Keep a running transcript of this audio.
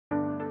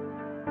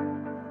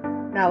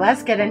Now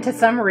let's get into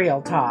some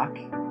real talk.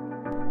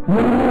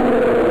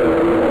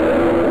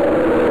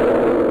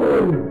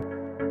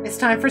 It's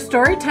time for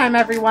story time,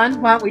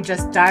 everyone. Why don't we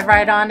just dive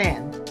right on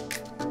in?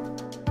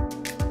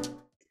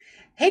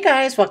 Hey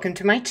guys, welcome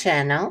to my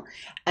channel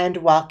and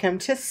welcome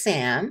to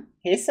Sam.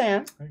 Hey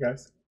Sam. Hey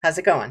guys. How's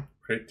it going?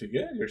 Pretty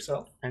good.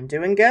 Yourself? I'm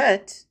doing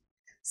good.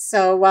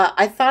 So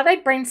I thought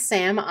I'd bring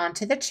Sam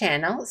onto the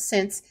channel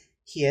since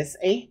he is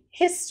a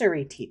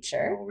history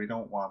teacher. Well, we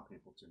don't want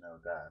people to know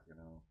that,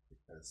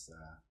 because it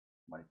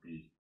might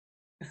be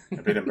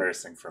a bit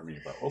embarrassing for me,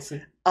 but we'll see.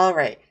 All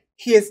right.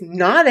 He is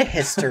not a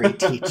history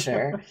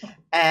teacher.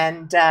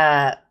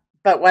 But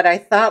what I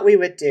thought we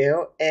would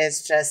do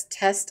is just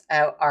test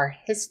out our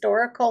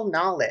historical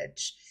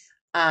knowledge.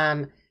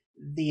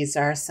 These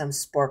are some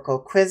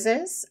Sporkle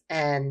quizzes,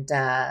 and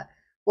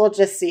we'll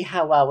just see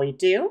how well we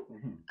do.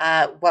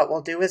 What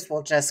we'll do is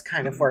we'll just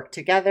kind of work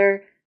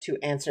together to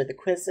answer the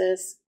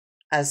quizzes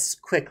as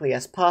quickly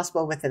as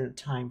possible within the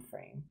time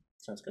frame.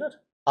 Sounds good.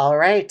 All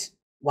right.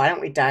 Why don't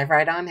we dive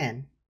right on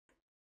in?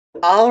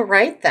 All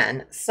right,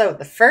 then. So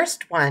the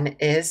first one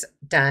is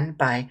done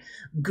by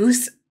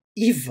Goose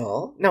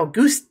Devil,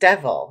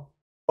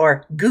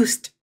 or Goose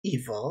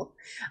Evil.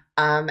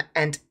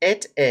 And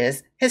it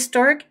is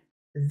historic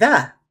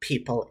the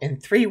people in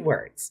 3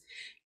 words.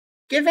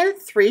 Given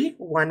 3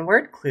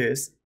 one-word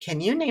clues,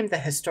 can you name the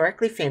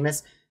historically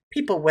famous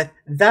people with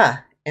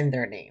the in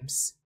their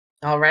names?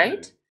 All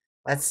right,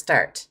 let's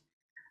start.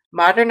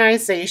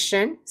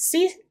 Modernization,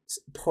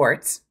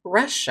 seaports,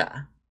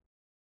 Russia.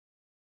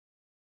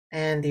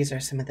 And these are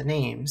some of the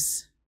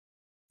names.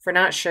 If we're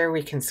not sure,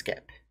 we can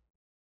skip.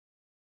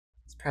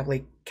 It's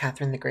probably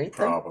Catherine the Great,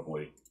 though?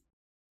 Probably.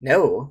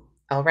 No.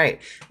 All right.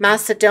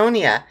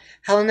 Macedonia,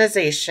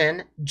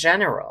 Hellenization,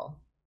 general.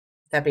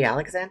 That'd be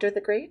Alexander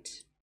the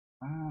Great?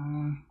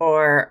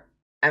 Or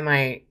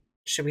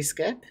should we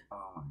skip?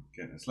 Oh, my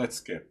goodness. Let's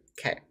skip.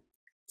 Okay.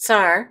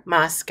 Tsar,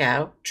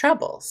 Moscow,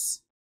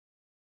 troubles.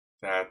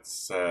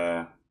 That's,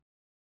 had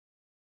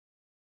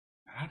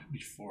it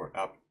before.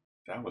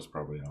 That was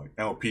probably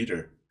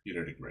Peter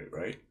the Great,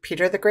 right?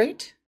 Peter the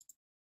Great?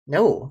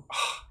 No.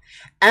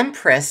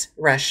 Empress,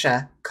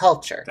 Russia,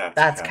 culture.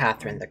 That's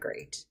Catherine the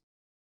Great.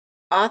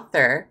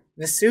 Author,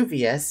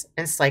 Vesuvius,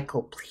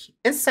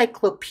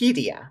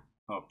 encyclopedia.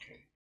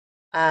 Okay.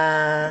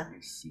 Let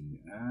me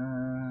see.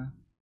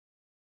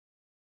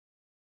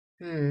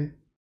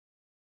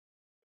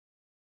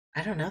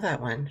 I don't know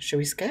that one. Should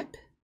we skip?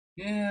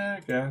 Yeah,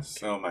 I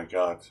guess. Oh my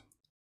God.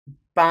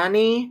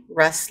 Bonnie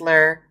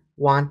Rustler,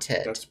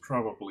 wanted. That's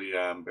probably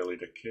Billy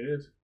the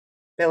Kid.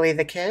 Billy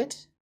the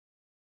Kid?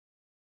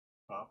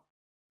 Oh,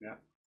 yeah.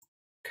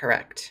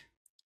 Correct.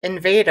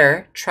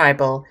 Invader,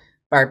 tribal,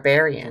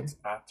 barbarian.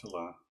 That's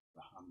Attila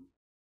the Hun.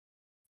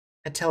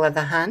 Attila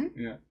the Hun?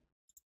 Yeah.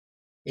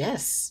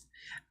 Yes.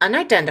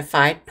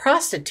 Unidentified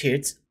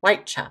prostitutes,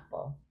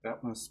 Whitechapel.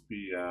 That must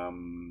be,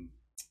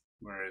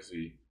 where is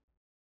he?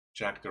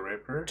 Jack the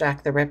Ripper.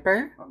 Jack the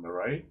Ripper. On the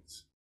right.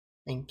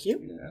 Thank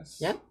you. Yes.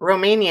 Yep.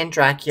 Romanian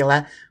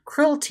Dracula,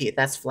 cruelty.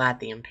 That's Vlad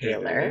the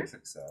Impaler. It is,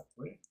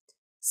 exactly.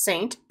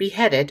 Saint,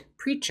 beheaded,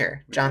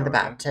 preacher, John the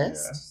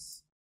Baptist.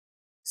 Yes.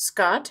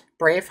 Scott,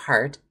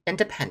 Braveheart,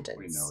 Independence.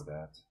 We know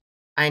that.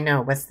 I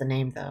know. What's the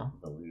name, though?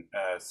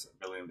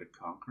 William the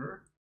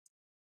Conqueror.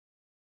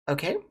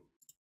 Okay.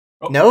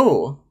 Oh,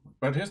 no.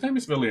 But his name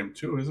is William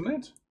too, isn't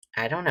it?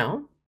 I don't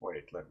know.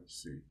 Wait, let me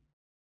see.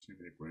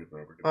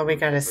 Well, we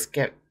gotta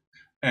skip.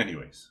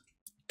 Anyways.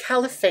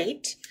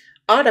 Caliphate,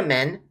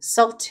 Ottoman,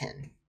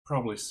 Sultan.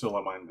 Probably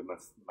Suleiman the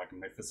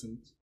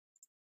Magnificent.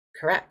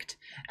 Correct.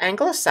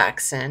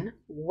 Anglo-Saxon,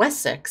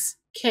 Wessex,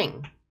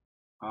 king.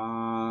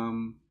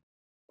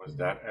 Was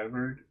that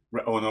Edward?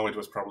 Oh no, it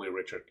was probably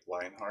Richard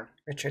Lionheart.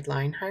 Richard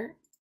Lionheart?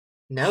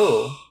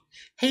 No.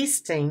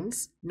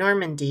 Hastings,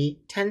 Normandy,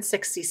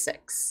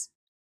 1066.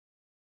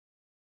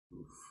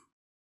 Oof.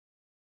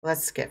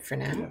 Let's skip for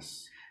now.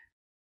 Yes.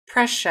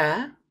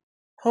 Prussia,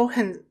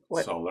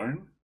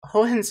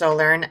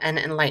 Hohenzollern, and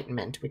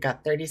Enlightenment. We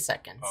got 30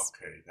 seconds.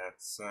 Okay,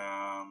 that's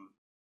I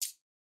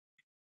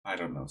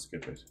don't know.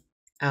 Skip it.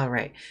 All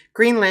right.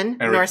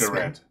 Greenland, Eric Norseman.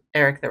 the Red.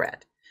 Eric the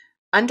Red.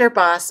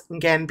 Underboss,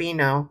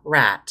 Gambino,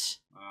 Rat.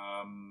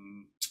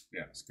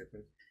 Yeah, skip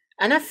it.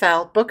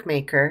 NFL,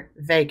 Bookmaker,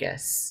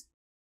 Vegas.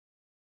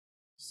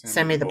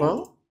 Sammy the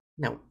Bull?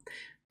 No.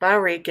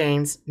 Bowery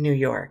Gaines, New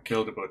York.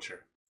 Bill the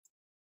Butcher.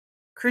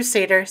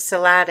 Crusader,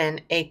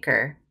 Saladin,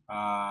 Acre.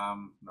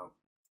 No.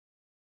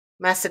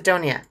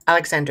 Macedonia,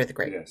 Alexander the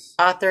Great. Yes.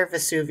 Author,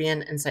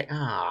 Vesuvian, and say,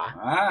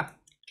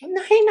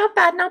 Hey, not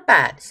bad, not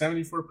bad.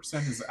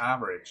 74% is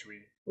average.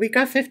 We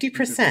got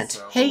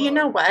 50%. Hey, you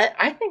know what?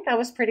 I think that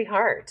was pretty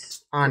hard,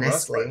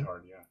 honestly. It was quite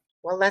hard, yeah.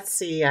 Well, let's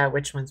see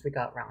which ones we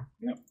got wrong.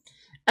 Yep.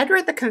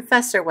 Edward the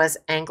Confessor was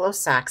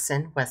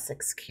Anglo-Saxon,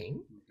 Wessex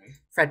king. Okay.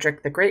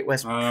 Frederick the Great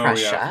was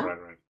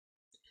Prussia.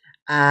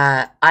 Yeah,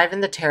 right.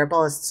 Ivan the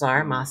Terrible is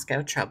Tsar,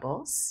 Moscow,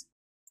 troubles.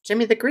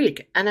 Jimmy the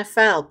Greek,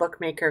 NFL,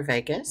 Bookmaker,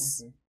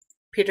 Vegas. Okay.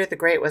 Peter the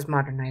Great was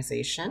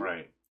modernization.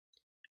 Right.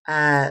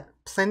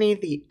 Pliny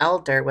the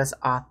Elder was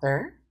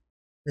author.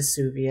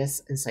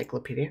 Vesuvius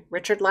Encyclopedia.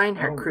 Richard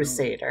Lionheart, Oh, really?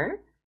 Crusader.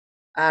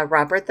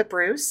 Robert the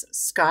Bruce,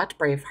 Scott,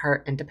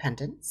 Braveheart,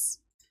 Independence.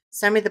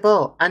 Sammy the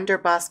Bull,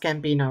 Underboss,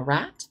 Gambino,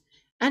 Rat.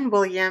 And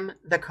William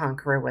the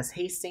Conqueror was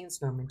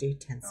Hastings, Normandy,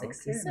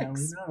 1066. Okay, now we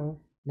know.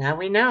 Now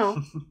we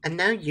know. And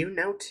now you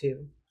know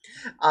too.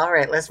 All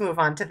right, let's move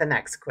on to the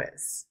next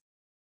quiz.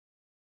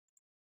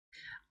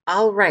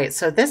 All right,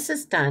 so this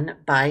is done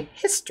by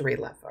History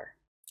Lover.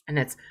 And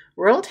it's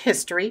World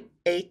History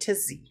A to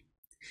Z.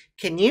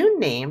 Can you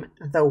name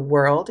the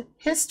world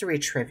history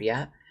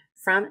trivia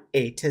from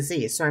A to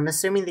Z? So I'm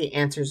assuming the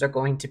answers are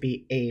going to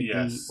be A,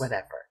 B,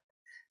 whatever.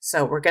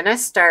 So we're going to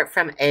start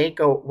from A,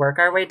 go work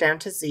our way down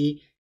to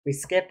Z. We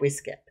skip.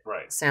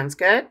 Right. Sounds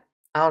good?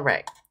 All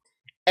right.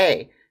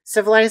 A,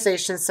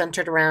 civilization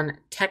centered around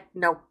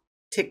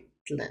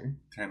Tenochtitlan.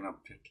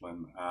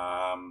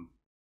 I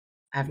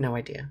have no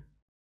idea.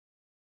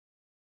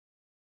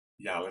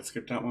 Yeah, let's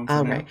skip that one.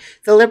 All right.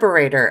 The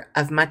liberator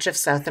of much of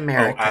South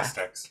America. Oh,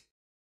 Aztecs.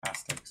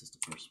 Aztecs is the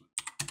first one.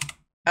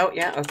 Oh,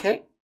 yeah,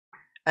 okay.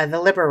 The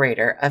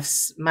liberator of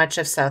much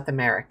of South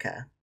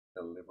America.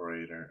 The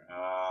liberator.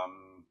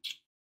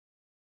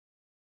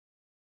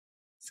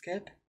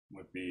 Skip.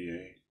 Would be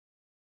a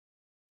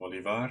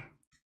Bolivar,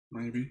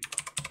 maybe.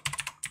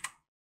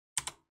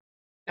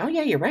 Oh,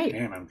 yeah, you're right.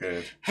 Damn, I'm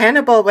good.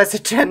 Hannibal was a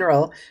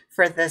general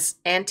for this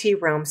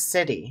anti-Rome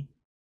city.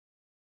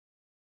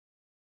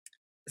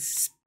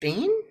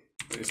 Spain?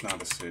 It's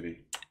not a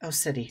city. Oh,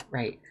 city,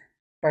 right.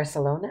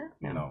 Barcelona?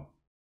 No.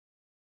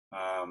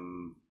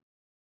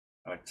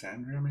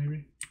 Alexandria,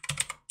 maybe?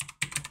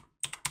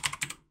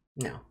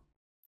 No.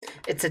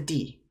 It's a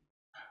D.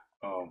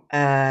 Oh.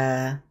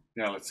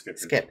 Yeah, let's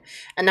skip.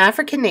 An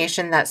African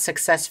nation that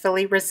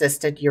successfully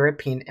resisted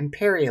European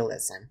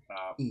imperialism.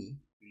 E.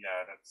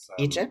 Yeah, that's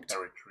Egypt?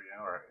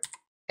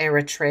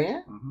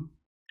 Eritrea. Mm-hmm.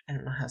 I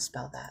don't know how to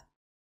spell that.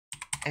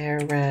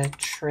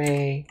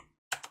 Eritrea.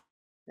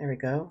 There we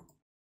go.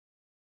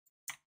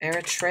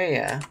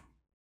 Eritrea.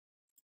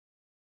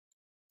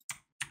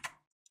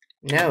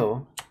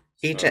 No.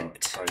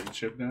 Egypt. So,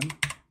 Egypt then?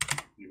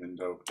 Even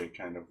though they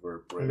kind of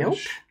were British. Nope.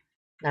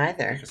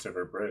 Neither. Because they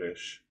were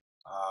British.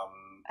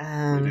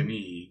 With an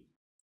E.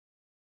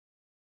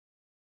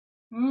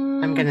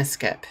 I'm going to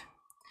skip.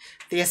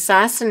 The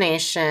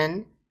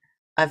assassination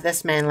of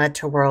this man led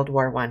to World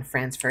War I.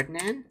 Franz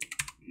Ferdinand?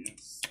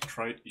 Yes.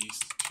 Try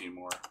East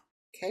Timor.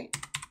 Okay.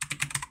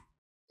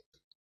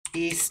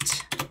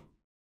 East.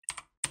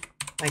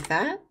 Like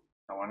that?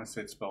 I want to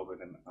say it's spelled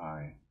with an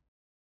I.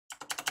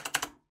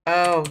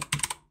 Oh.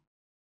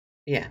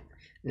 Yeah.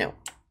 No.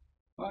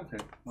 Okay,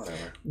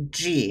 whatever.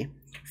 G.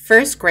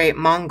 First great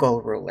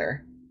Mongol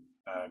ruler.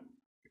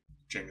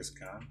 Genghis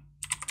Khan.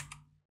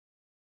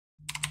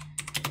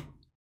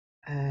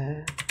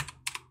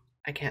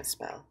 I can't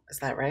spell. Is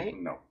that right?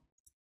 No.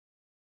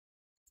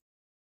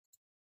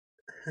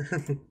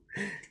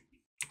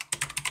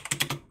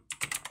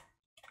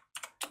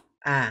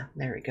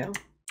 There we go.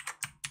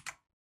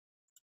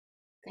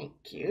 Thank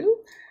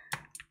you.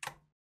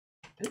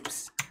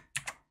 Oops.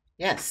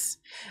 Yes.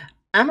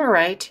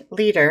 Amorite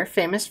leader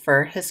famous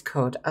for his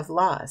code of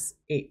laws.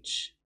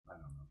 H. I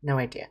don't know. No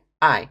idea.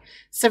 I.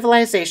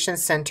 Civilization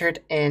centered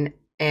in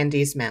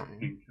Andes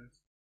Mountain.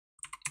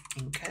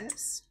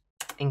 Incas.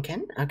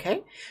 Incan.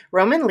 Okay.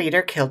 Roman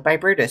leader killed by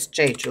Brutus.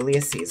 J.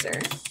 Julius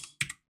Caesar.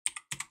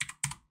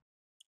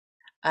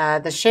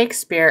 The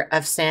Shakespeare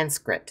of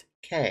Sanskrit.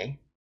 K.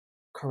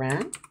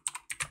 Quran.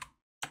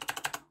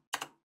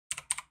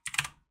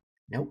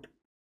 Nope.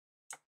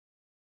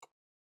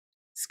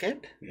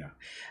 Skip? Yeah.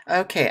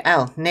 Okay,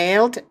 L.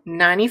 Nailed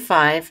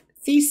 95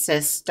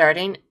 thesis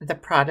starting the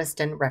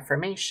Protestant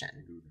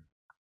Reformation.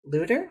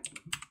 Luther?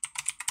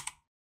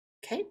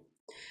 Okay.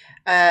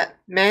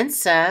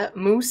 Mansa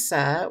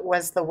Musa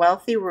was the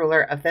wealthy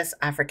ruler of this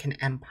African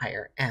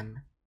empire.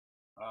 M.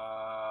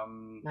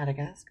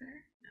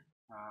 Madagascar?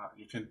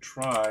 You can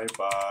try,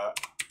 but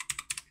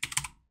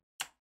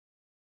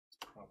it's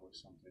probably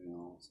something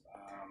else.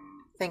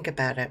 Think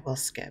about it. We'll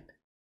skip.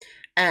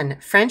 N.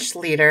 French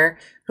leader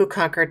who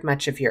conquered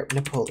much of Europe.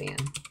 Napoleon.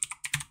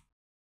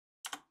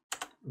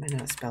 Am I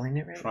not spelling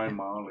it right? Try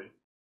Mali.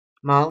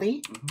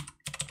 Mali? Mm-hmm.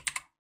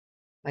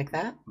 Like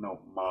that? No,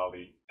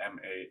 Mali.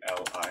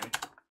 M-A-L-I.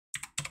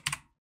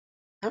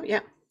 Oh,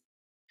 yeah.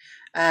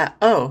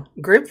 O.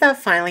 Group that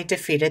finally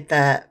defeated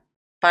the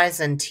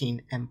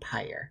Byzantine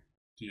Empire.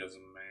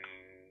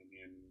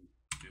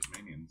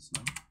 Tasmanians,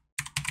 no?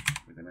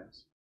 With an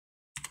S?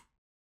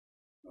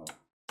 No.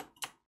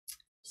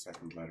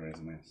 Second letter is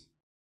an S.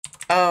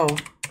 Oh.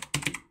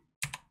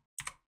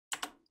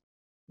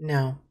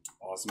 No.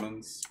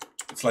 Osmans?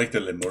 It's like the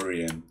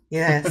Lemurian.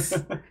 Yes.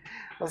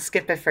 We'll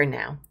skip it for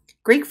now.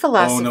 Greek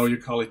philosophy. Oh, no, you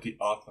call it the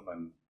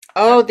Ottoman.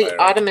 Oh, Empire. The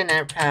Ottoman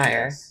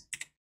Empire. Yes.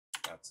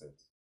 That's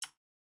it.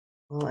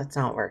 Well, it's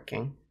not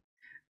working.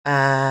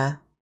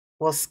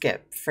 We'll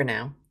skip for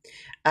now.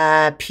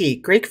 P.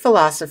 Greek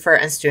philosopher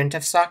and student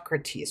of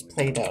Socrates,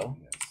 Plato.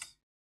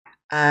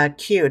 Yes.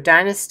 Q.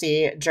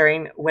 Dynasty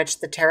during which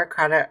the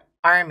Terracotta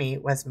Army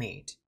was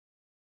made.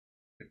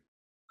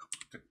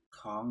 The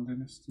Kong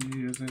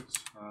Dynasty, is it?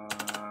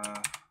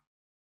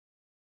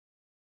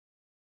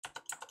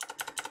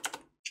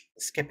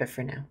 Skip it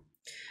for now.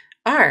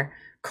 R.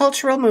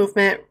 Cultural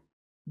movement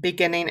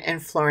beginning in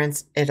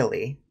Florence,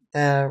 Italy.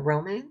 The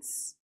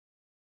Romance?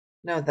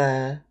 No,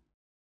 the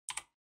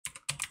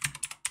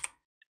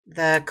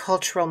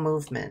cultural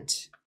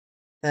movement.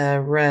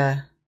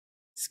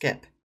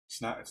 Skip.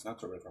 It's not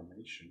the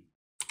Reformation.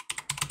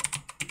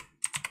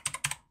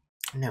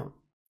 No.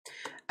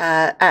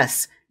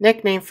 S.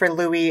 Nickname for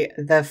Louis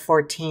the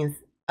 14th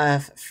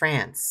of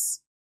France.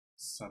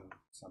 Sun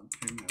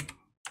King.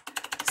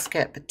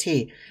 Skip.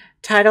 T.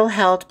 Title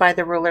held by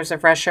the rulers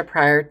of Russia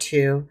prior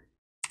to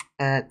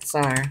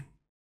Tsar.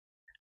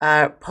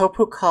 Pope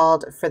who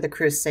called for the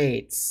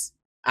Crusades.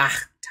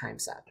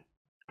 Time's up.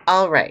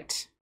 All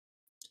right.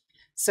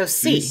 So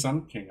C.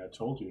 Sun King, I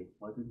told you.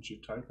 Why didn't you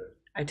type it?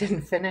 I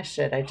didn't finish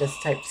it. I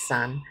just typed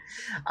sun.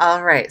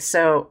 All right.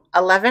 So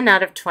 11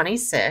 out of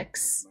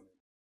 26.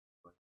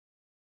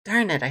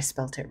 Darn it. I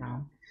spelled it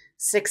wrong.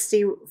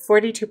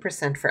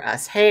 42% for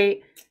us.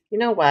 Hey, you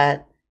know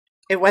what?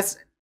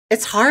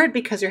 It's hard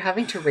because you're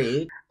having to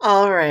read.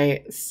 All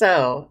right.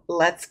 So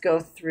let's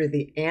go through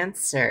the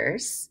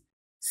answers.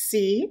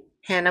 C.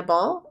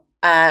 Hannibal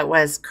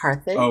was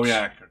Carthage. Oh,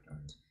 yeah.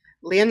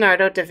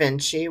 Leonardo da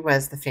Vinci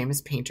was the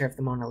famous painter of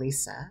the Mona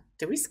Lisa.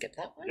 Did we skip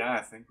that one? Yeah,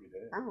 I think we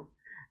did. Oh.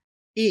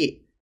 E.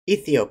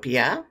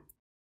 Ethiopia.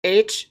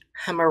 H.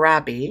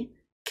 Hammurabi.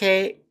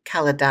 K.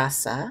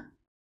 Kalidasa.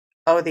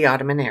 O. The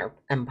Ottoman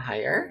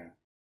Empire.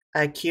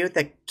 Yeah. Q.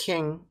 The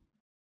King.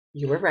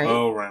 You were right.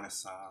 Oh,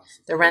 Renaissance.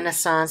 The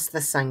Renaissance,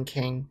 the Sun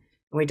King.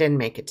 We didn't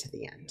make it to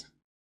the end.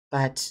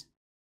 But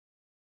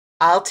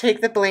I'll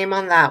take the blame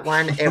on that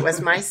one. It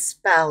was my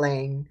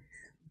spelling.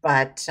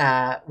 But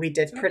we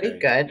did pretty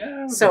good.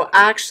 Yeah, so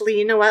actually,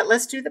 you know what?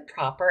 Let's do the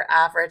proper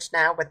average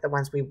now with the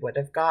ones we would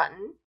have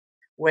gotten,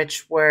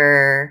 which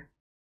were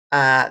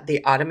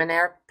the Ottoman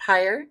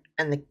Empire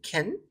and the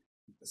Kin.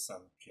 The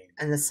Sun King.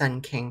 And the Sun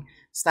King.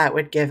 So that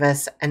would give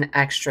us an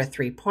extra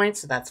 3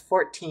 points. So that's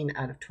 14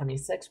 out of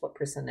 26. What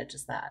percentage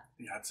is that?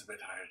 Yeah, it's a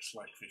bit higher. It's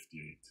like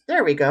 58.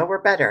 There we go.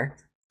 We're better.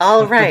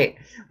 All right.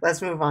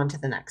 Let's move on to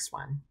the next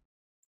one.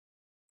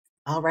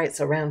 All right.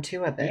 So round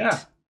 2 of it.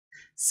 Yeah.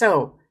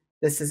 So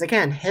this is,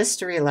 again,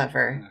 history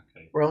lover.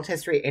 Okay. World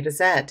history A to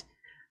Z.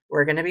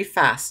 We're going to be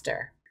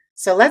faster.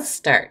 So let's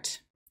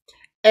start.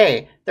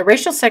 A. The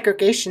racial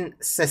segregation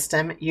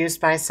system used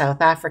by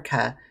South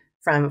Africa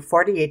from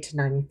 48 to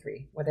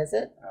 93. What is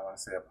it? I want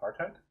to say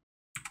apartheid.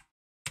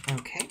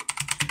 Okay.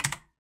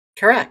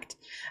 Correct.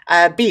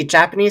 B.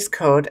 Japanese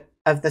code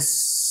of the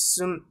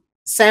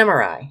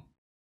samurai.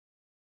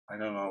 I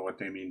don't know what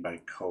they mean by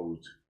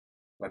code.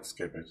 Let's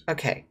skip it.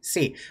 Okay.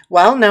 C.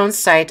 Well-known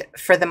site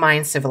for the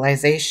Mayan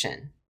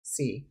civilization.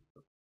 C.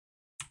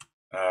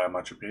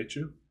 Machu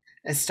Picchu.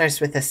 It starts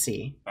with a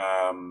C.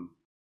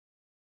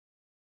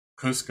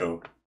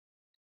 Cusco.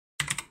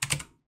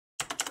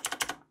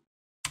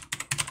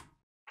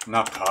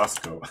 Not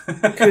Costco.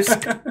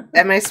 Cusco.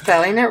 Am I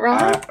spelling it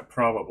wrong?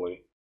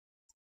 Probably.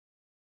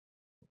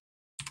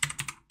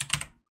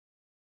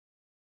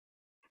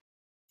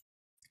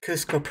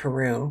 Cusco,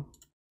 Peru.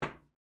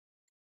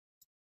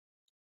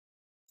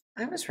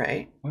 I was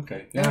right.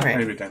 Okay. Yeah, right.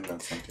 Maybe then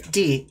that's something.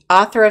 D.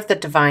 Author of the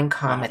Divine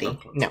Comedy.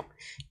 No.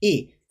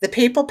 E. The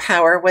papal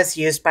power was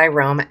used by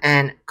Rome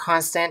and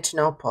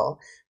Constantinople,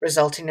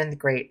 resulting in the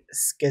Great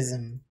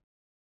Schism.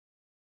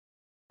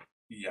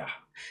 Yeah.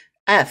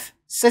 F.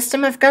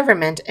 System of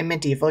government in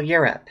medieval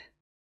Europe.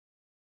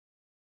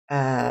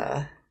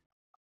 How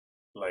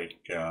do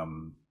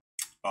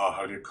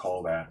you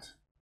call that?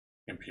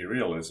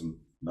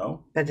 Imperialism?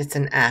 No? But it's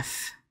an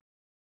F.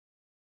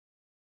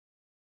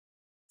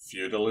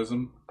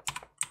 Feudalism?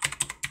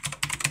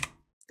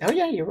 Oh,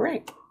 yeah, you're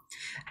right.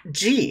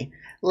 G.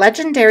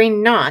 Legendary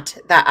knot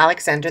that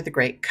Alexander the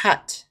Great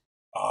cut.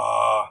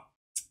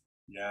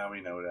 Yeah, we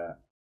know that.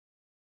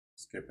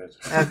 Skip it.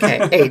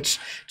 Okay. H.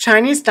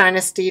 Chinese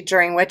dynasty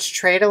during which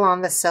trade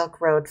along the Silk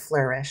Road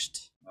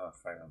flourished. Oh,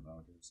 I don't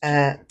know.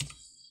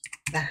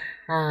 The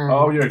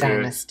Han you're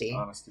dynasty. Good.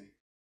 Honesty.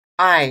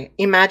 I.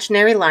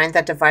 Imaginary line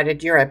that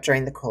divided Europe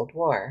during the Cold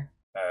War.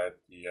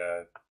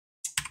 The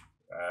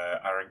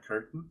Iron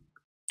Curtain.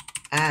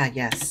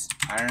 Yes.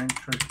 Iron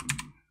Curtain.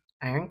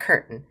 Iron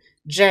Curtain.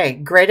 J.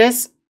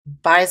 Greatest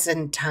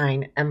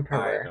Byzantine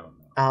Emperor. I don't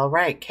know. All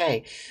right.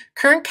 K.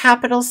 Current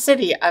capital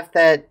city of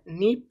the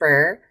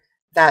Dnieper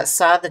that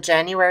saw the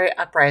January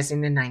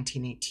uprising in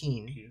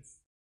 1918. Kiev.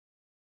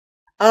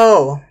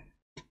 Oh.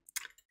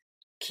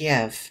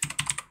 Kiev.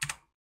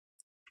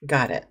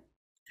 Got it.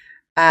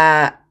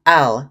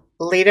 L.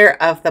 Leader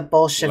of the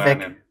Bolshevik.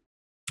 Lenin.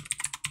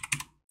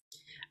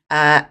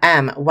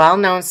 M.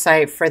 Well-known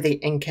site for the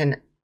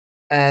Incan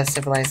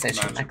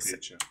civilization. Machu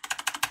Picchu.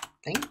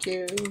 Thank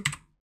you.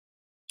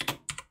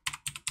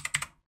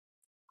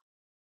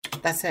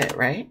 That's it,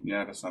 right?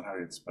 Yeah, that's not how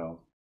it's spelled.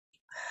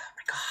 Oh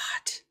my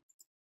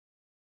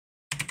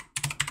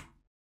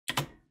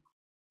god.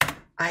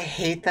 I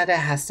hate that it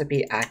has to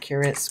be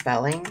accurate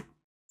spelling.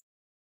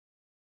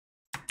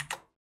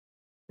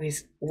 We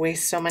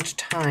waste so much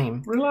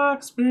time.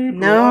 Relax, babe.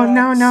 No,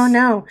 relax.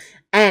 no.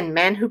 N.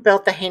 Man who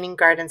built the Hanging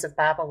Gardens of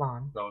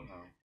Babylon. Don't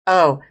know.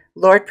 O.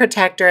 Lord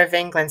Protector of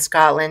England,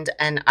 Scotland,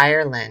 and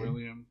Ireland.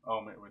 William. Oh,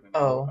 wait,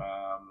 O.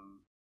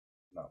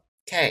 No.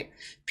 Okay.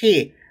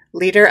 P.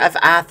 Leader of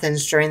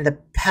Athens during the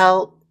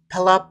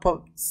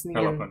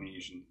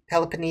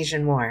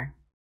Peloponnesian War.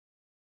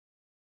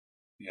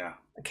 Yeah.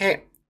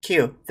 Okay.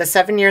 Q. The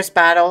 7 Years'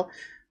 Battle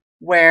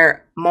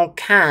where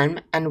Montcalm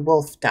and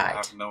Wolfe I died.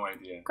 have no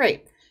idea.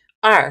 Great.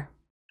 R.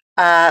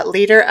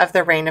 Leader of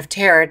the Reign of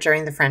Terror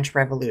during the French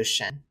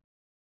Revolution.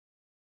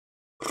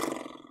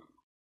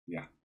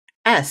 Yeah.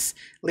 S.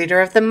 Leader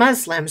of the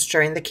Muslims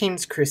during the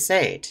King's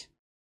Crusade.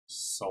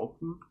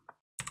 Sultan?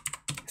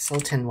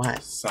 Sultan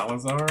what?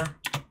 Salazar?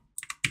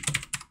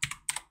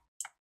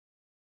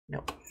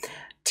 No.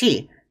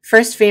 T.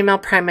 First female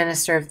Prime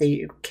Minister of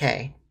the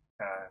UK.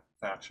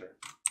 Thatcher.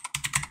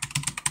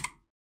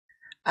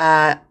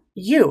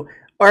 U.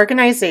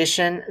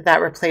 Organization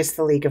that replaced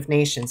the League of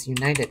Nations,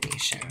 United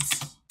Nations.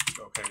 Yes.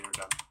 Okay, you're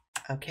done.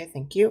 Okay,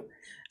 thank you.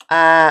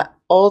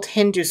 Old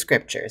Hindu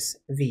scriptures,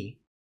 V.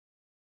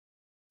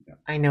 Yeah.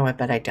 I know it,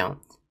 but I don't.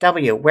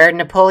 W. Where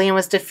Napoleon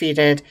was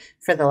defeated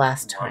for the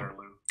last time.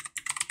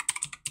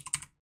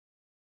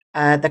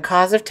 Waterloo. The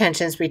cause of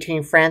tensions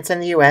between France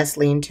and the U.S.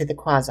 lead to the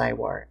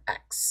Quasi-War,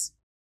 X.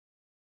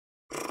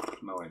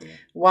 No idea.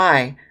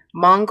 Y.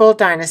 Mongol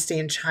dynasty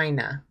in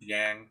China.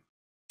 Yang.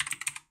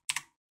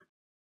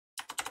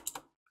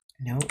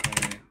 No.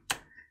 Okay.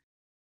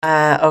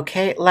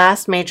 Okay,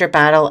 last major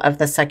battle of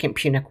the Second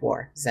Punic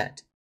War, Z.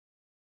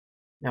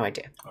 No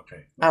idea.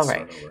 Okay. All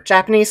right.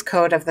 Japanese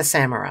Code of the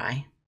Samurai.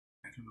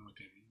 I don't know what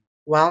they mean.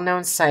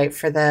 Well-known site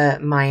for the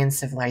Mayan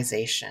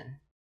civilization.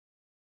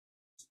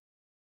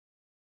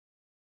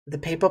 The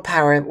papal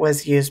power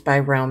was used by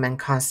Rome and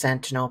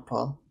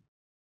Constantinople.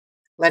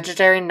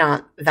 Legendary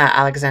knot that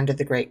Alexander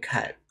the Great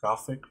cut.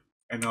 Gothic?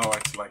 I know,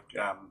 it's like,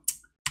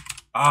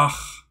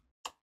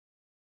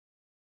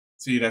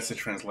 See, that's the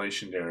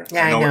translation there.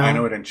 Yeah, I know. I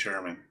know it in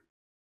German.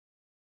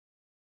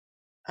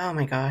 Oh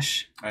my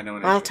gosh. I know it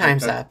in Well, German.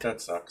 time's up.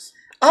 That sucks.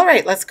 All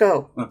right, let's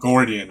go.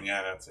 Gordian,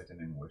 yeah, that's it in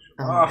English.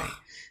 All right.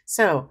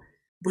 So,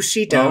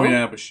 Bushido. Oh,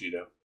 yeah,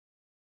 Bushido.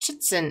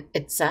 Chichen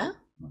Itza.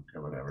 Okay,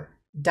 whatever.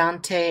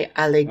 Dante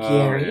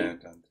Alighieri. Oh, yeah,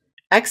 Dante.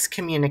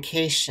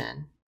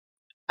 Excommunication.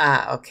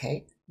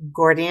 Okay.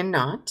 Gordian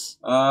knot.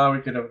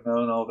 We could have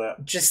known all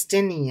that.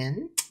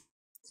 Justinian.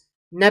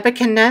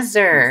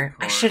 Nebuchadnezzar.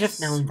 I should have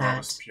known that.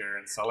 Robespierre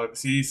and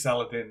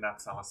Saladin,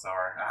 not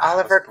Salazar.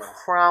 Oliver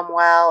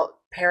Cromwell,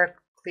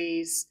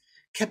 Pericles,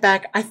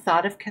 Quebec. I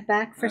thought of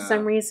Quebec for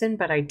some reason,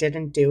 but I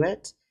didn't do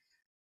it.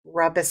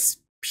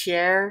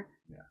 Robespierre,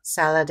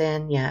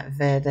 Saladin,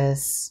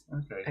 Vedas,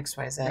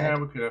 XYZ. Yeah,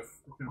 we could have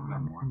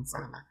done more. And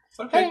Zama.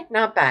 Okay. Hey,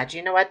 not bad.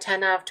 You know what?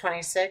 10 out of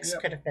 26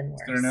 Yep. could have been worse.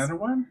 Is there another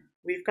one?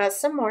 We've got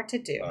some more to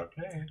do.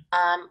 Okay.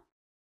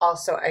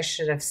 Also, I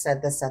should have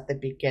said this at the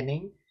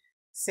beginning.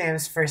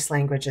 Sam's first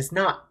language is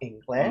not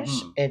English.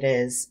 Mm-hmm. It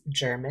is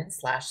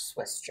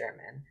German/Swiss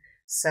German.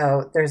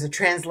 So there's a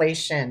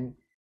translation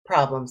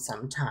problem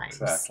sometimes.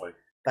 Exactly.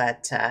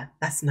 But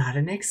that's not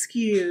an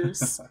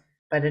excuse.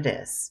 But it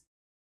is.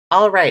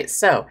 All right.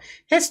 So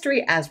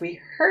History as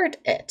We Heard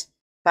It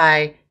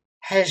by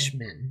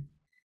Hejman.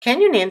 Can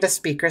you name the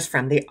speakers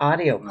from the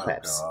audio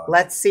clips? God.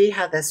 Let's see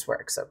how this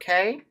works,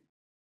 okay?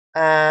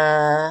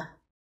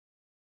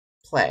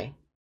 Play.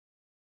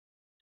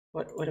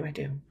 What do I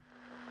do?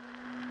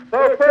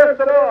 So first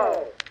of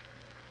all,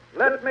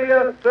 let me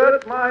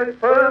assert my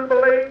firm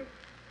belief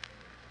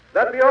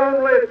that the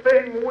only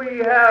thing we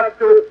have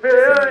to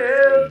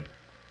fear is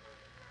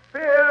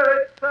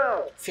fear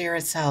itself. Fear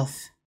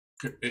itself.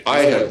 I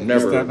have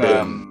never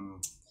been.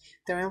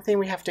 The only thing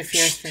we have to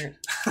fear is fear.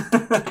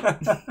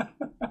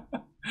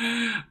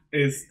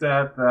 Is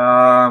that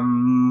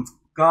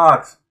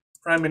God,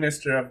 Prime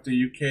Minister of the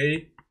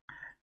UK?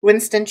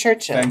 Winston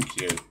Churchill. Thank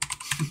you.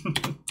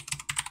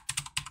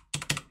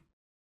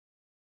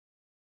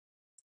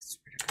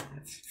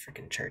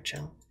 Freaking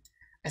Churchill.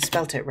 I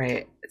spelt it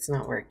right. It's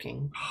not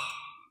working.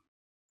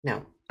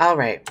 No. All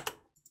right.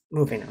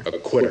 Moving on. A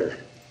quitter.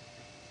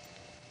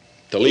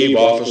 To leave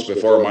office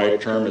before my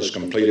term is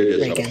completed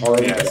is Reagan. a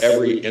part Yes. of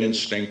every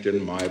instinct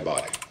in my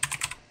body.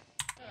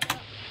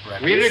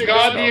 We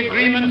regard the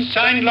agreement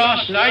signed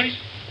last night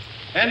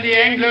and the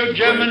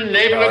Anglo-German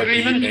naval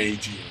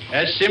agreement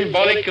as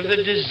symbolic of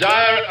the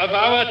desire of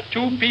our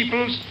two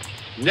peoples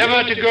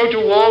never to go to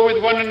war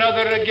with one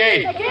another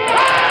again.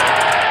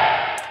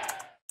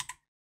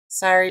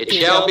 Sorry, It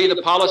Peter. shall be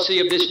the policy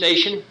of this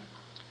nation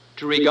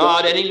to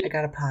regard any I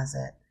gotta pause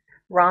it.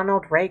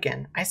 Ronald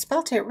Reagan. I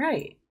spelt it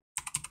right.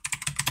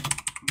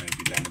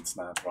 Maybe then it's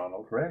not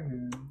Ronald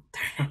Reagan.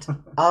 Darn it.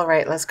 All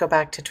right, let's go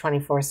back to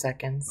 24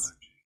 seconds.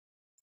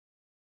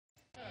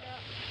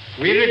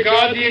 We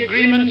regard the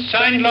agreement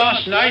signed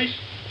last night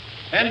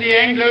and the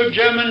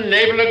Anglo-German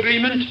naval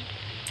agreement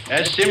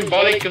as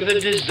symbolic of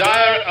the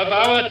desire of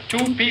our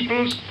two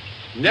peoples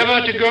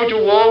never to go to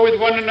war with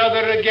one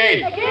another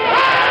again.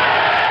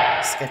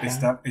 Skip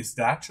Is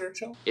that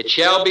Churchill? It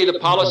shall be the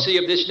policy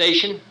of this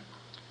nation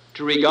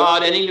to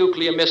regard any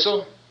nuclear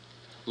missile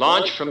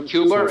launched from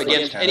Cuba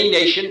against any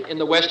nation in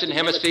the Western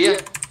Hemisphere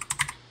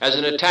as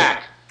an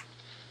attack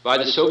by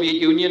the Soviet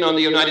Union on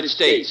the United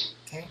States,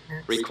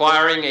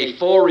 requiring a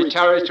full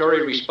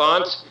retaliatory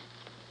response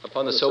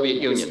upon the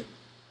Soviet Union.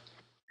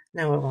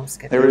 No, it won't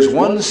skip. There is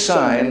one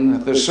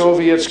sign the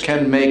Soviets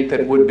can make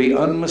that would be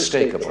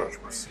unmistakable,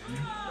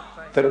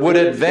 that would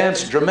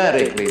advance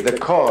dramatically the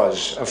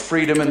cause of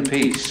freedom and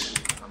peace.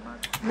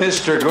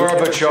 Mr.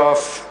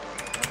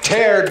 Gorbachev,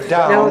 tear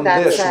down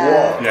this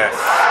wall. Yes.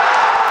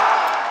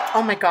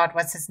 Oh my God,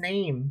 what's his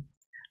name?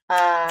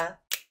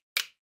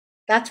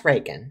 That's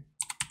Reagan.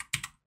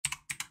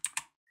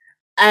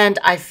 And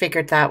I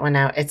figured that one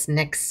out. It's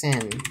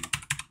Nixon.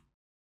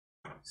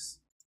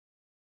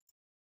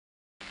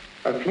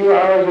 A few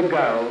hours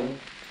ago,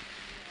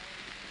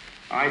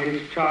 I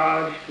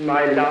discharged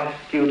my last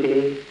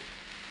duty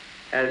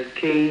as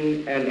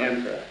King and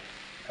Emperor.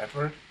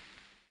 Edward?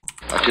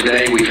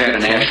 Today we've had a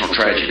national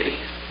tragedy.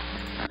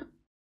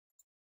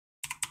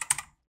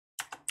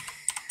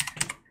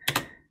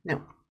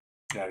 No.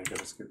 Yeah, you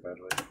gotta skip that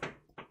later.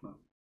 No.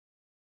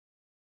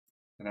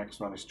 The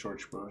next one is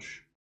George Bush.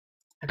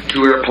 Okay.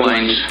 2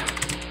 airplanes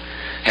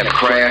have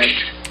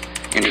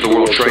crashed into the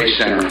World Trade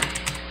Center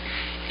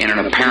in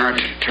an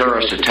apparent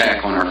terrorist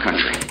attack on our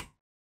country.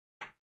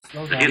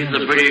 If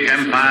the British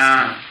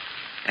Empire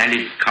and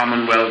its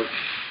Commonwealth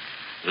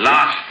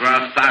last for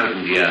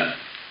 1,000 years,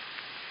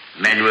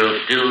 men will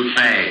still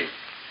say,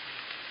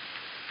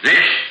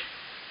 this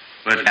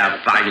was our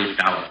finest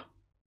hour.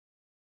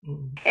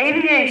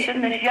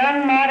 Aviation, this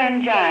young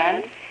modern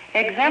giant,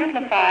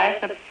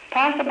 exemplifies the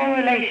possible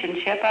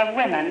relationship of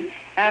women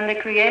and the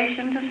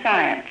creations of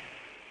science.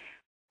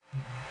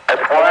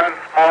 It's one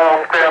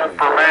small step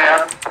for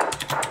man,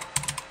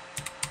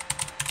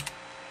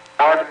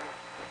 one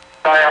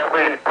giant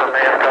leap for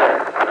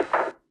mankind.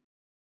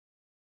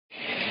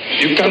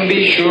 You can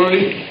be sure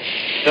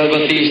that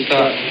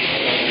Batista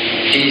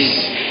is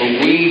or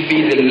will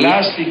be the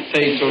last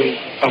dictator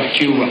of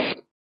Cuba.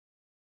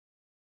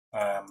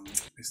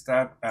 Is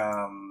that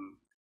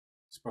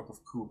spoke of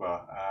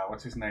Cuba?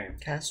 What's his name?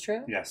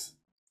 Castro? Yes.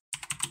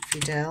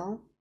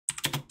 Fidel?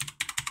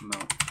 No.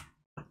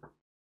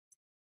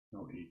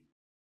 No E.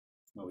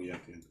 No E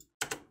at the end.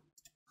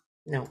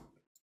 No.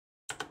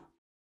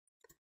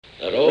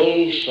 That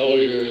old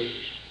soldiers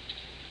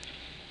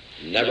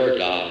never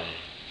die.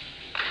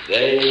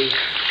 They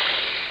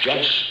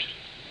just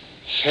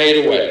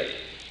fade away.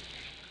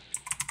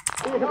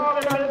 Ich habe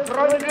meine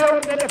Freunde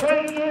und meine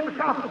Freunde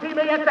schaffen Sie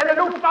mir jetzt eine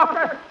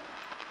Luftwaffe,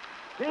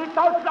 die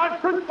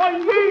Deutschland schützt vor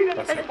jedem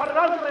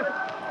Angriff.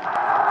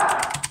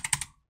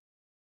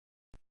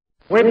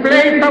 We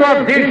place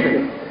our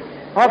vision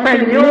of a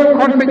new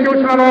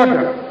constitutional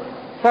order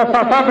for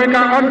South Africa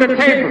on the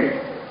table.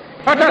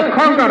 Let us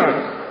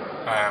conquerors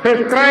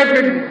prescribe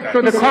it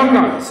to the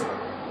Congress.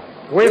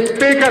 We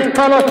speak as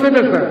fellow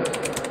citizens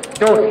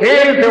to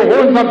heal the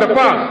wounds of the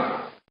past.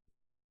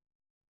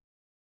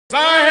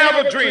 I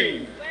have a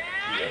dream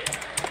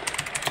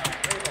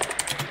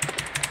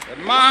that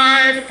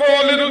my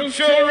 4 little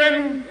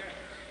children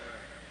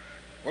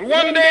will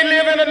one day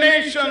live in a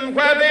nation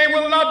where they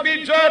will not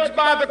be judged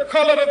by the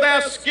color of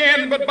their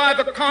skin, but by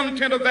the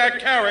content of their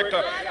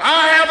character.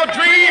 I have a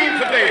dream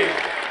today.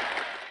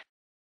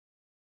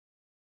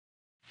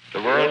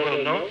 The world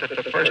will note that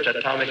the first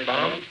atomic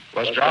bomb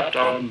was dropped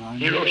on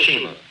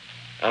Hiroshima,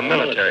 a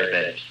military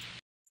base.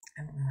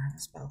 I don't know how to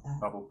spell that.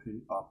 Double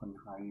P,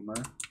 Oppenheimer.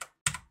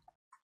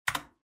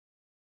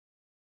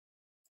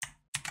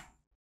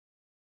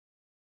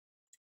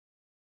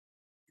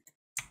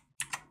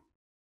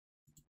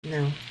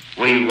 No.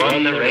 We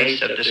won the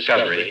race of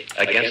discovery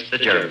against the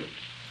Germans.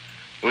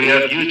 We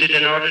have used it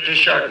in order to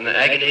shorten the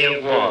agony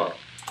of war,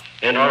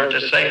 in order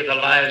to save the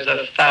lives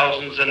of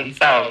thousands and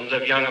thousands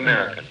of young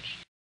Americans.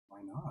 Why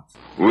not?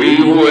 We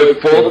who have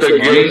fought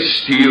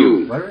against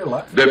you.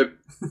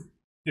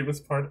 He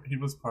was part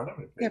of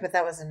it. Yeah, but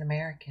that was an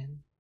American.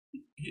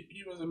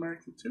 He was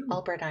American too.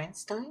 Albert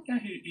Einstein? Yeah,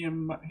 he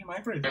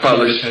migrated.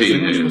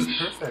 Palestinians,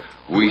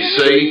 we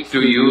say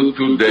to you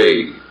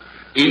today,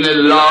 in a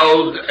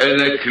loud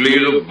and a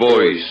clear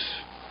voice,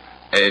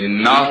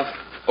 enough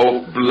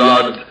of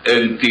blood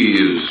and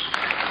tears.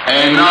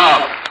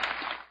 Enough!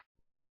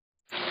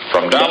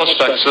 From Dallas,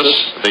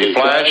 Texas, the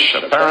flash,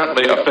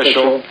 apparently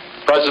official,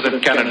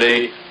 President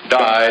Kennedy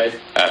died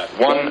at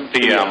 1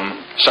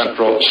 p.m.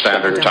 Central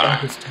Standard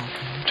Time,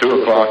 2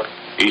 o'clock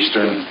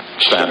Eastern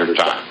Standard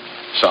Time,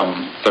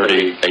 some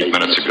 38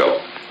 minutes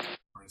ago.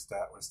 Where's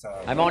that?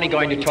 I'm only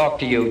going to talk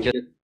to you.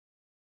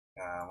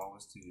 What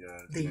was the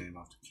name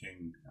of the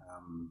king?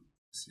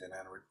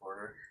 CNN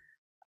reporter?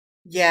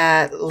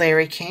 Yeah,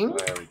 Larry King?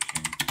 Larry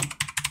King.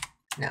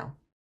 No.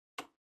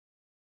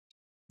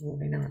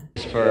 Moving on.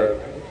 For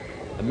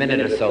a minute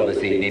or so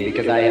this evening,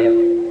 because I have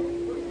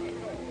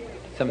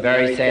some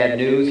very sad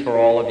news for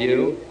all of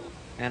you,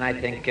 and I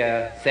think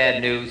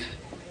sad news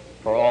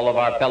for all of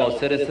our fellow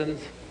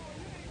citizens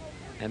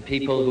and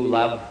people who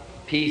love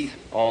peace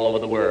all over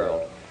the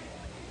world.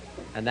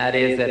 And that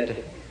is that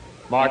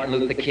Martin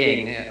Luther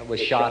King was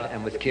shot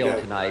and was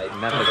killed tonight in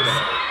Memphis. Houston,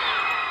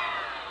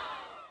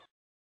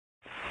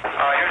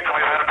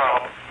 we've had a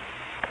problem.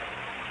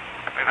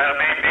 We've had a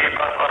main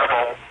bus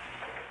audible.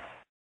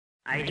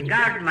 I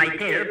regard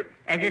myself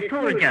as a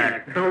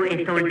soldier, though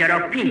a soldier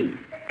of peace.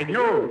 I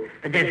know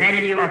the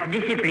value of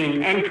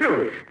discipline and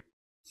truth.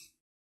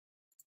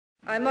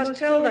 I must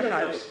tell the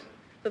House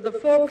that the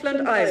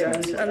Falkland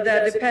Islands and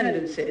their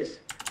dependencies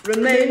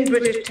remain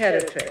British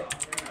territory.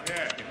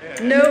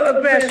 No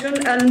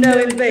aggression and no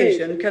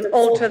invasion can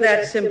alter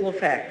that simple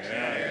fact.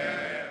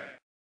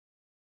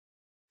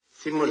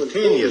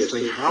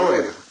 Simultaneously,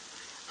 however,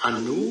 a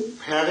new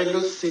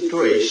perilous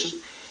situation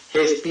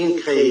has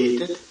been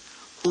created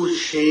whose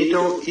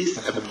shadow is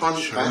upon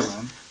us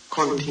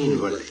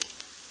continually.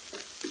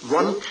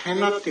 One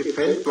cannot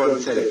defend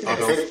oneself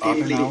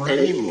effectively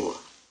anymore.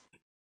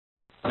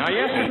 Now,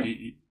 yes.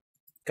 A-D-E.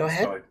 Go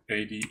ahead. So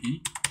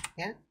A-D-E.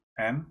 Yeah.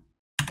 N.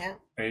 Yeah.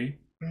 A.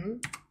 Mm-hmm.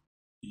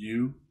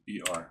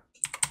 U-E-R.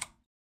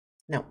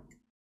 No.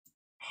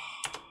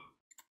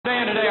 Day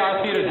and today,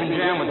 our theaters are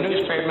jammed with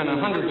newspapermen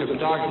and hundreds of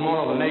dogs from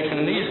all over the nation,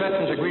 and these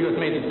veterans agree with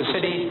me that the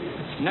city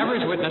never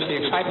has witnessed the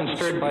excitement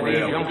stirred by these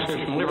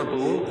youngsters from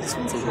Liverpool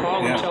who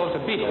call themselves the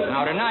Beatles.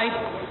 Now, tonight,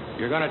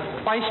 you're going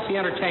to twice be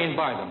entertained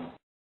by them.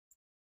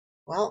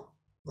 Well,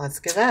 let's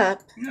get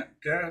up. Yeah,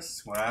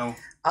 guess. Wow.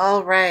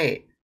 All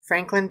right.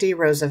 Franklin D.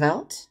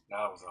 Roosevelt.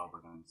 That was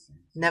Albert Einstein.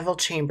 Neville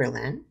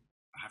Chamberlain.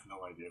 I have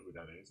no idea who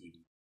that is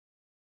even.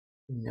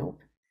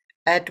 Nope.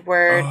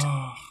 Edward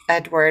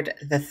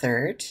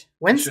III.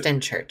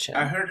 Winston Churchill.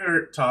 I heard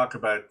her talk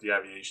about the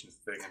aviation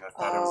thing, and I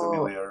thought it was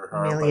Amelia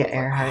Earhart. Amelia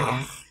Earhart,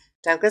 yeah.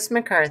 Douglas I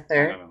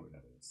MacArthur. don't know who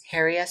that is.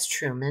 Harry S.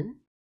 Truman.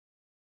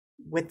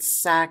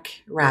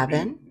 Witzak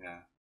Rabin.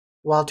 Yeah.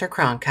 Walter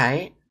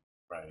Cronkite.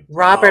 Right.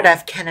 Robert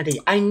F. Kennedy.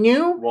 I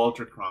knew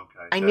Walter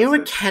Cronkite. I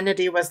knew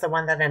Kennedy was the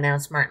one that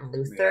announced Martin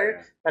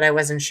Luther, but I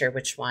wasn't sure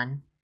which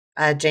one.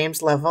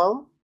 James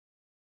Lovell,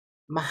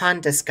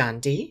 Mohandas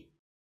Gandhi,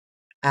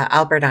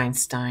 Albert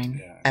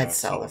Einstein, Ed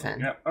Sullivan.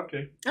 Yeah,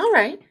 okay. All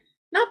right.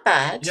 Not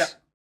bad. Yeah.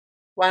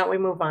 Why don't we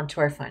move on to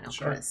our final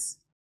quiz?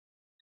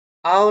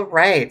 All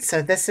right.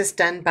 So this is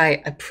done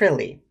by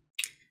Aprilli.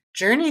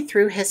 Journey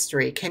through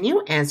history. Can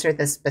you answer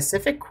the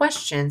specific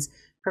questions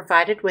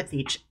provided with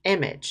each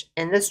image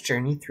in this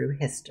journey through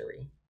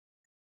history?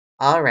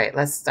 All right,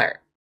 let's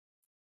start.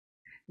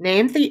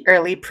 Name the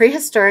early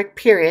prehistoric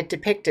period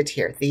depicted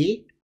here.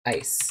 The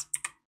ice,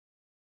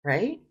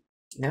 right?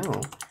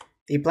 No.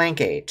 The blank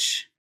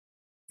age.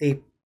 The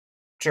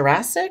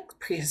Jurassic,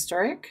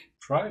 prehistoric?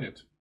 Try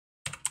it.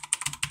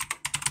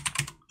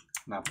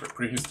 No,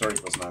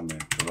 prehistoric was not there.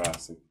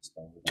 Jurassic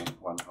spelled with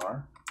one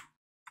R.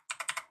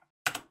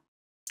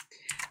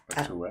 But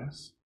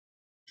 2S.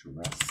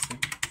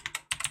 Jurassic.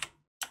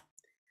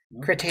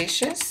 No?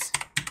 Cretaceous?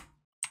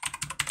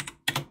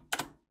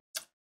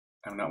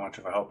 I'm not much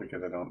of a help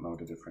because I don't know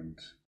the different.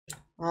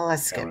 Well,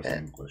 let's skip it.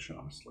 English,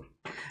 honestly.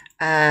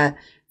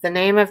 The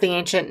name of the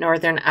ancient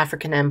northern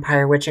African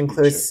empire, which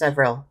includes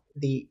several.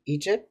 The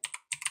Egypt?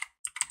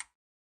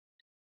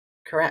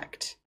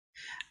 Correct.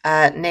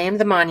 Name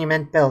the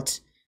monument built.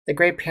 The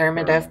Great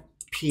Pyramid of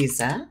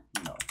Pisa.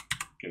 No.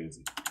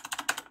 Gezi.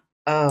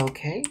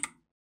 Okay.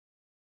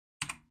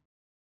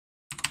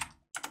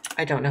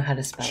 I don't know how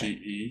to spell it.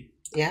 G-E.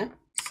 Yeah.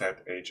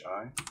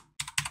 Z-H-I.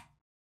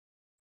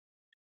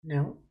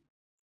 No.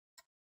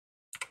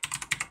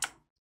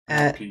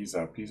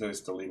 Pisa. Pisa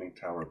is the Leaning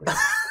Tower.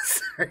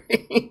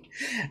 Sorry.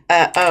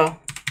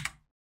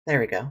 There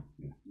we go.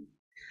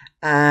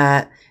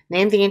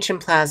 Name the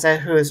ancient plaza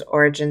whose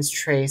origins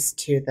trace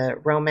to the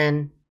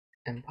Roman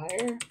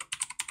Empire.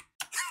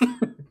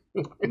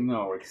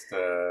 No, it's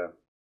the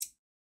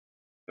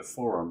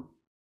Forum.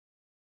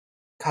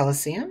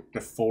 Colosseum? The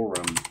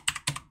Forum.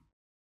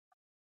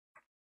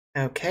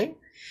 Okay.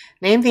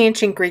 Name the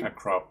ancient Greek...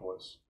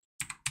 Acropolis.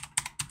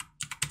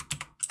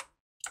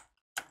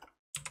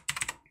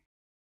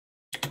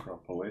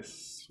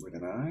 Acropolis with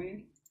an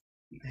I.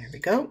 There we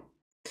go.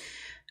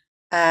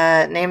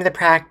 Name the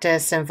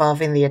practice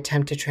involving the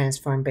attempt to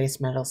transform base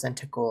metals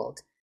into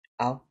gold.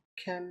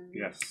 Alchemy?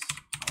 Yes.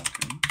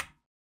 Alchemy.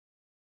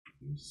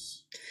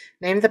 Yes.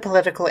 Name the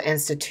political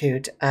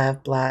institute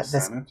of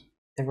Senate.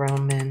 The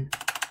Roman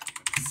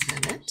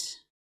Senate.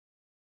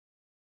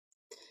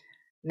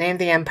 Name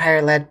the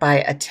empire led by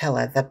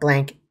Attila, the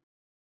blank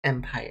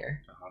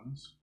empire.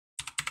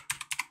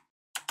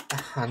 The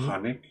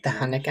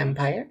Hunnic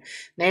Empire.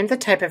 Name the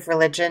type of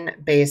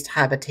religion-based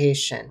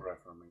habitation.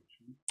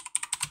 Reformation.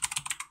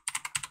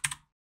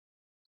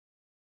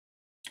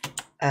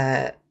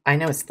 I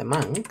know it's the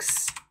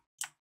monks.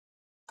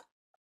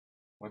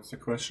 What's the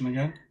question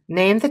again?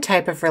 Name the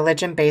type of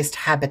religion-based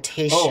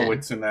habitation. Oh,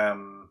 it's in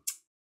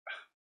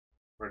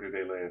where do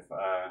they live?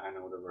 I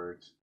know the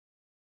word.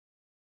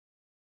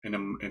 In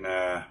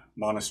a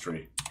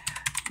monastery.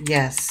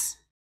 Yes.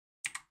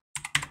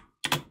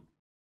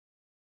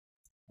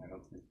 I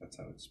don't think that's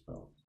how it's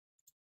spelled.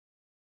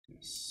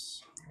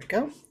 Yes. There we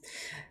go.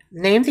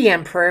 Name the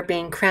emperor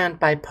being crowned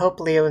by Pope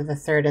Leo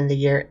III in the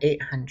year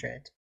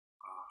 800.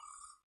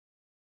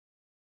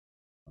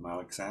 I'm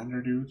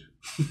Alexander, dude.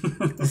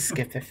 Let's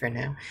skip it for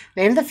now.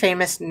 Name the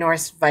famous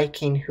Norse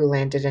Viking who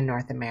landed in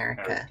North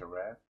America. Eric the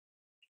Red.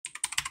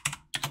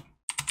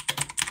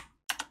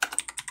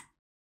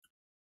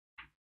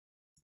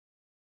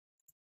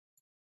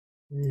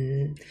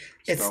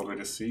 Spelled with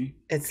a C?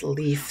 It's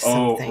Leaf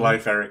something. Oh,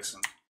 Leif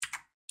Erikson.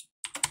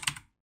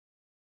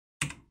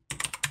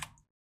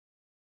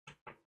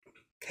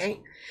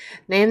 Okay.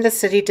 Name the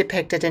city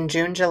depicted in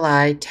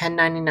June-July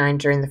 1099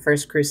 during the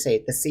First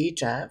Crusade. The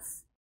siege of?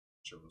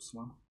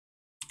 Jerusalem.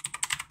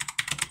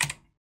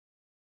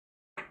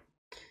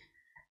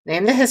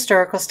 Name the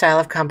historical style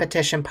of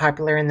competition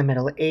popular in the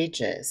Middle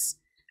Ages.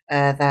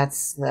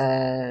 That's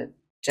the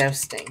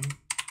jousting.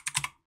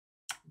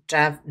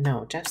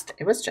 Jousting.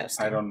 It was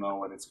jousting. I don't know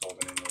what it's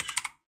called in English.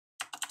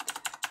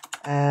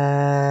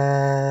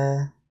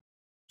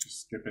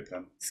 Just skip it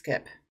then.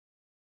 Skip.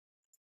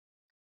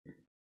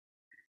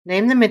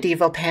 Name the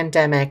medieval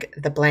pandemic,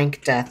 the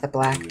blank death, the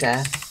Black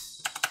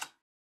Death.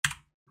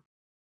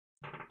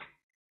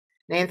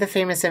 Name the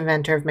famous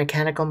inventor of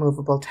mechanical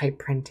movable type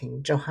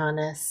printing.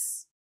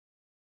 Johannes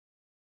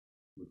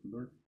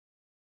Gutenberg.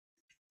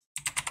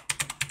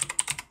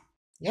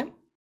 Yep.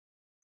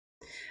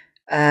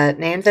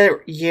 Name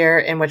the year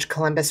in which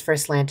Columbus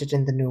first landed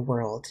in the New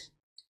World.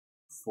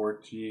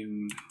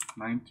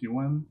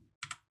 1491.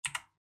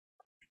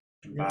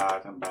 I'm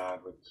bad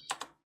with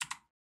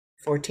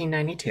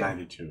 1492.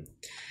 92.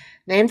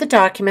 Name the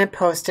document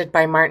posted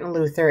by Martin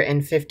Luther in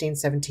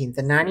 1517.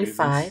 The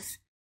 95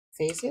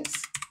 Phases?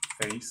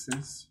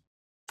 Faces.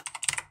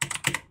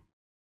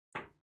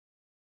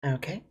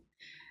 Okay.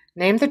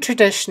 Name the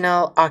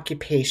traditional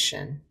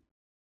occupation.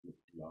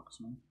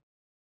 Locksmith.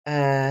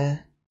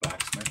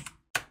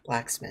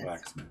 Blacksmith.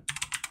 Blacksmith.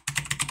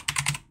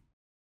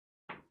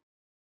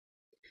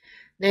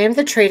 Name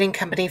the trading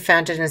company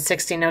founded in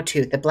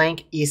 1602. The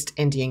blank East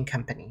Indian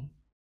Company.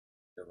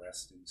 The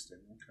West East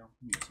Indian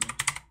Company, isn't it?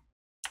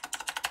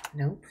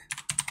 Nope.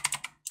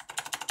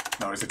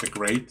 No, is it the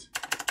Great?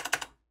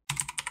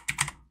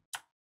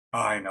 Oh,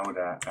 I know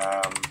that.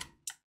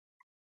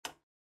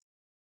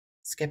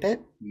 Skip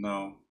it?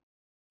 No.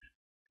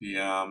 The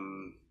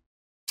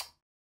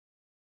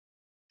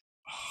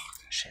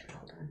shit,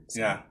 hold on.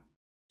 Yeah,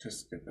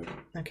 just skip it.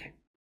 Okay.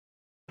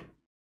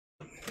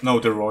 No,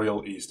 the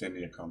Royal East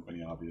India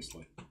Company,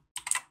 obviously.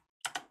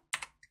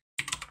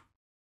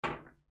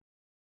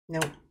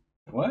 Nope.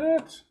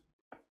 What?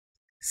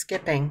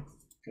 Skipping.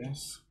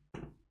 Yes.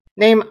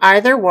 Name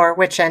either war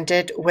which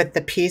ended with the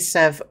Peace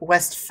of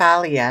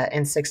Westphalia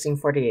in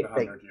 1648. The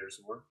 100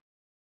 Years' War.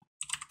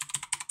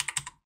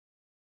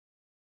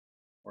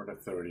 Or the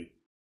 30.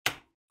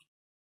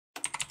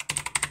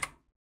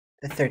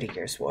 The 30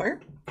 Years' War.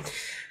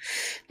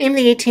 Name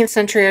the 18th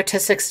century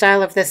artistic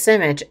style of this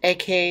image,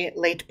 aka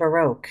late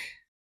Baroque.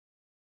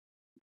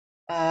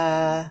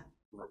 Rococo?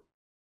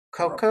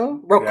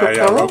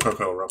 Yeah,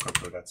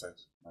 Rococo, that's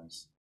it.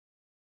 Nice.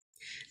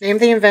 Name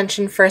the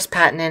invention first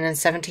patented in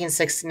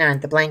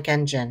 1769, the blank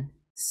engine.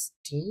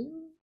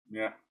 Steam?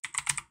 Yeah.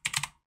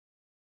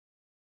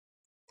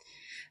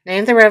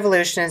 Name the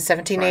revolution in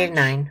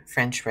 1789,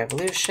 French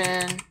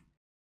Revolution.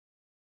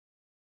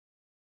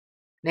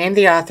 Name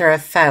the author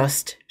of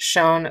Faust,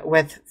 shown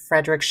with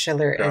Friedrich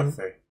Schiller in...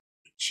 Goethe.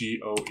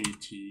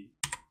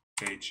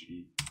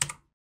 Goethe.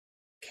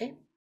 Okay.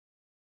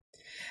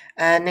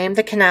 Name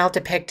the canal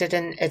depicted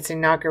in its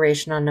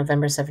inauguration on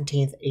November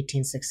 17th,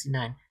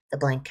 1869. The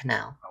blank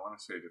canal. I want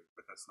to say that,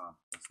 but that's not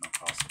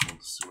possible.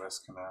 The Suez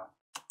Canal.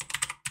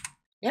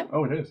 Yep.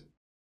 Oh, it is.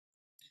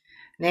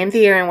 Name the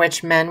year in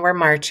which men were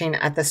marching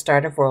at the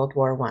start of World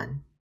War I.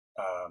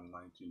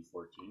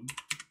 1914.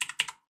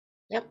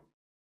 Yep.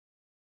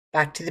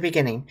 Back to the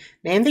beginning.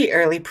 Name the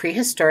early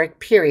prehistoric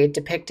period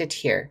depicted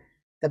here.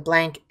 The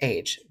blank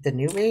age. The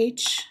New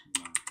Age?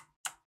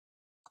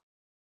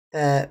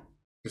 The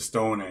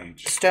Stone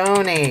Age.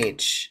 Stone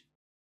Age.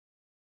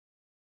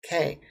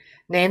 Okay.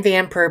 Name the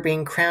emperor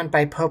being crowned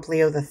by Pope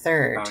Leo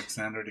III.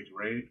 Alexander the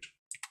Great.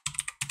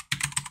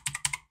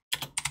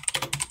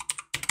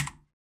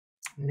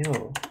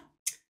 No.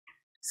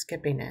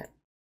 Skipping it.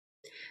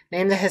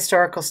 Name the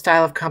historical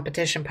style of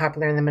competition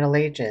popular in the Middle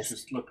Ages.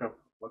 Just look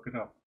it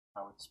up,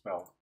 how it's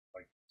spelled.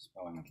 Like,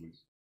 spelling at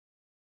least.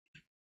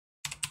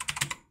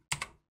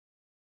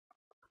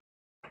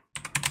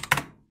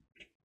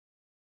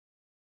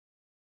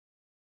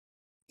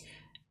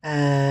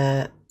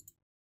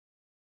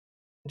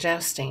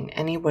 Jousting.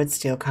 Any wood,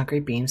 steel,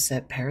 concrete beam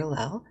set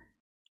parallel.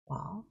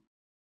 Well,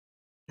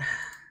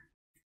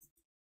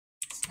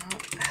 it's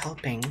not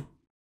helping.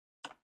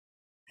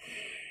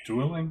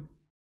 Dueling.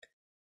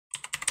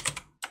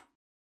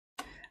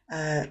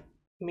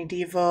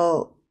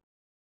 Medieval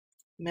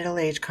Middle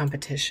Age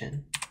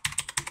competition.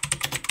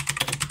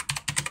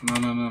 No,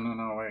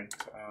 wait.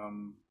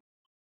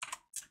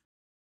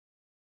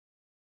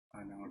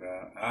 I know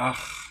that.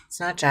 It's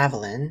not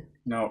javelin.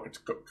 No,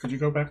 could you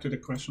go back to the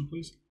question,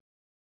 please?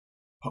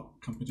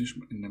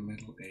 Competition in the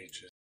Middle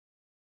Ages.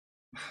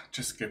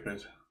 Just skip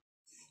it.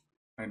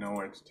 I know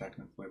it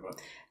technically,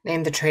 but...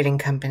 Name the trading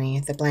company,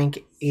 the blank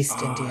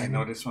East Indian. I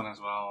know this one as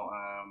well.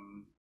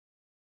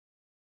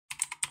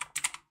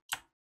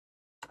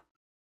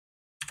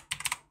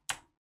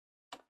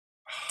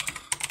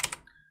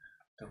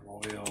 The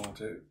Royal...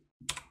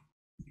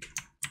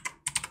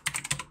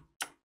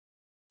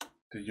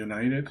 The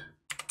United?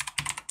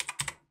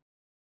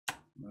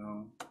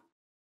 No.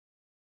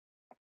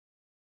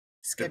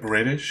 Skip. The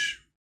British?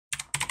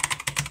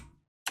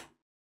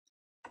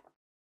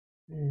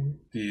 Mm.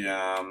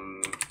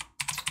 The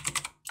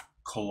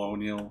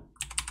Colonial?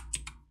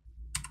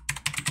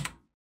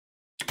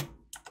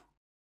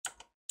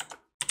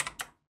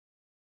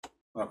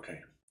 Okay.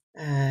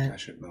 I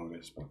should know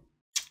this, but...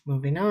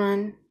 Moving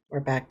on. We're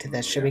back to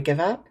this. Should we give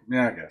up?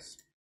 Yeah, I guess.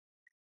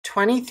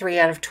 23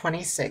 out of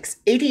 26.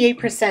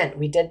 88%.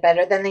 We did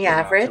better than the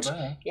average.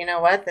 You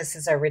know what? This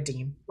is our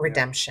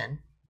redemption.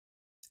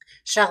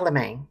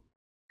 Charlemagne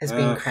is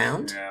being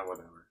crowned. Yeah,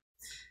 whatever.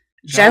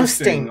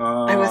 Jousting.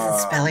 I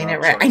wasn't spelling it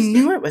right. Jousting. I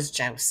knew it was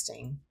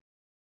jousting.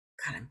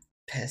 God, I'm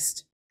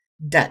pissed.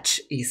 Dutch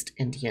East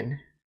Indian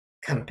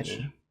Company.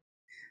 Dutch.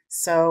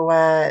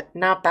 So,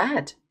 not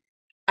bad.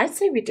 I'd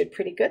say we did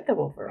pretty good, though,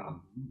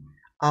 overall.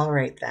 All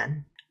right,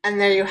 then. And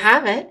there you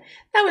have it.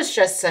 That was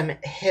just some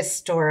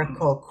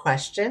historical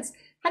questions.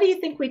 How do you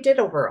think we did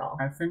overall?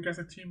 I think as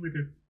a team we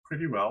did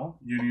pretty well.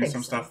 You knew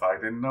some stuff I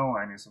didn't know.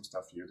 I knew some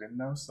stuff you didn't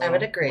know. So I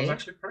would agree. It was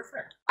actually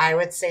perfect. I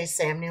would say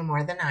Sam knew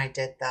more than I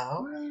did,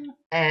 though.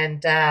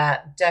 And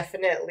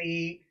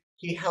definitely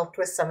he helped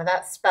with some of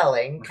that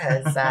spelling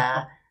because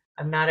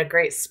I'm not a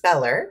great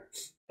speller.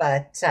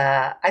 But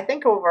I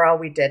think overall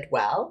we did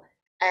well.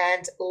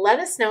 And let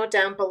us know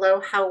down below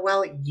how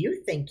well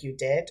you think you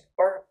did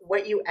or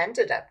what you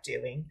ended up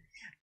doing.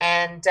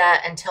 And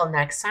until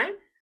next time,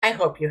 I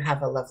hope you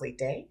have a lovely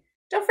day.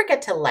 Don't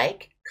forget to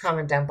like,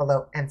 comment down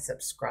below, and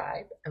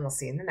subscribe. And we'll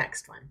see you in the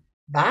next one.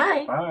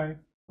 Bye.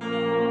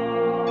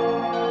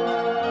 Bye.